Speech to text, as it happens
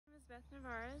Beth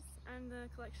Nevarez. I'm the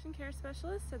Collection Care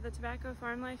Specialist at the Tobacco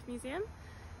Farm Life Museum,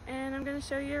 and I'm going to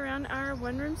show you around our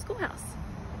one-room schoolhouse.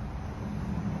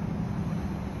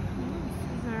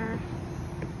 This is our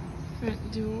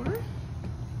front door.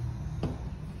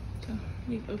 So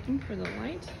we've opened for the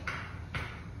light.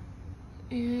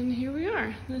 And here we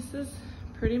are. This is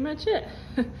pretty much it.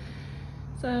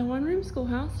 It's a one-room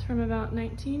schoolhouse from about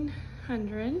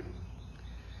 1900.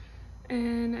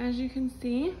 And as you can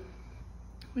see,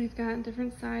 we've got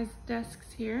different sized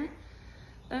desks here.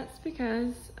 That's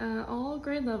because all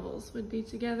grade levels would be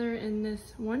together in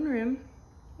this one room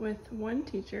with one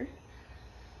teacher.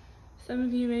 Some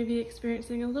of you may be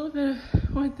experiencing a little bit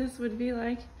of what this would be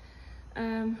like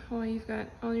while you've got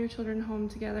all your children home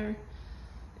together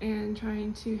and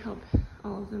trying to help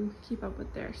all of them keep up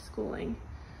with their schooling.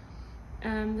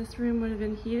 This room would have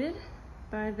been heated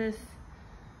by this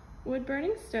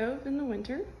wood-burning stove in the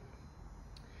winter,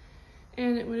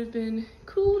 and it would have been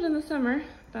cooled in the summer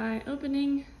by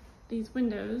opening these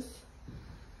windows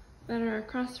that are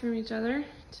across from each other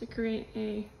to create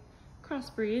a cross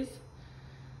breeze.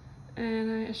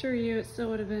 And I assure you it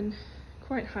still would have been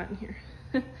quite hot in here.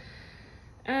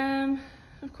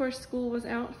 Of course, school was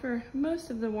out for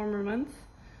most of the warmer months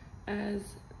as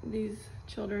these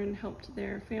children helped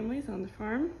their families on the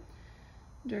farm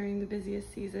during the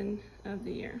busiest season of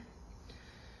the year.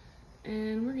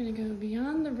 And we're gonna go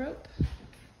beyond the rope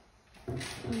on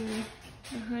the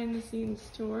behind the scenes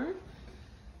tour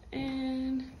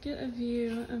and get a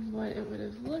view of what it would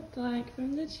have looked like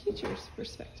from the teacher's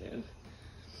perspective.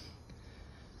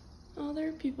 All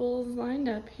their pupils lined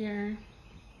up here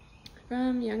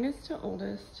from youngest to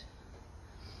oldest.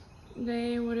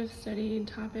 They would have studied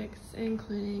topics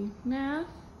including math,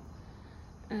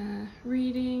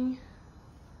 reading.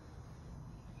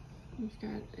 We've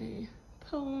got a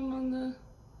poem on the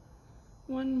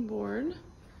one board,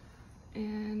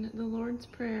 and the Lord's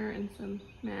Prayer and some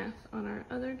math on our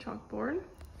other chalkboard.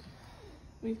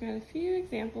 We've got a few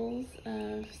examples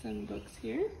of some books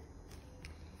here.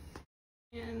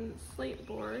 And slate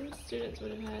boards. Students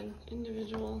would have had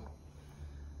individual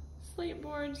slate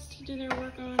boards to do their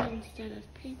work on instead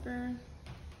of paper.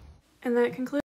 And that concludes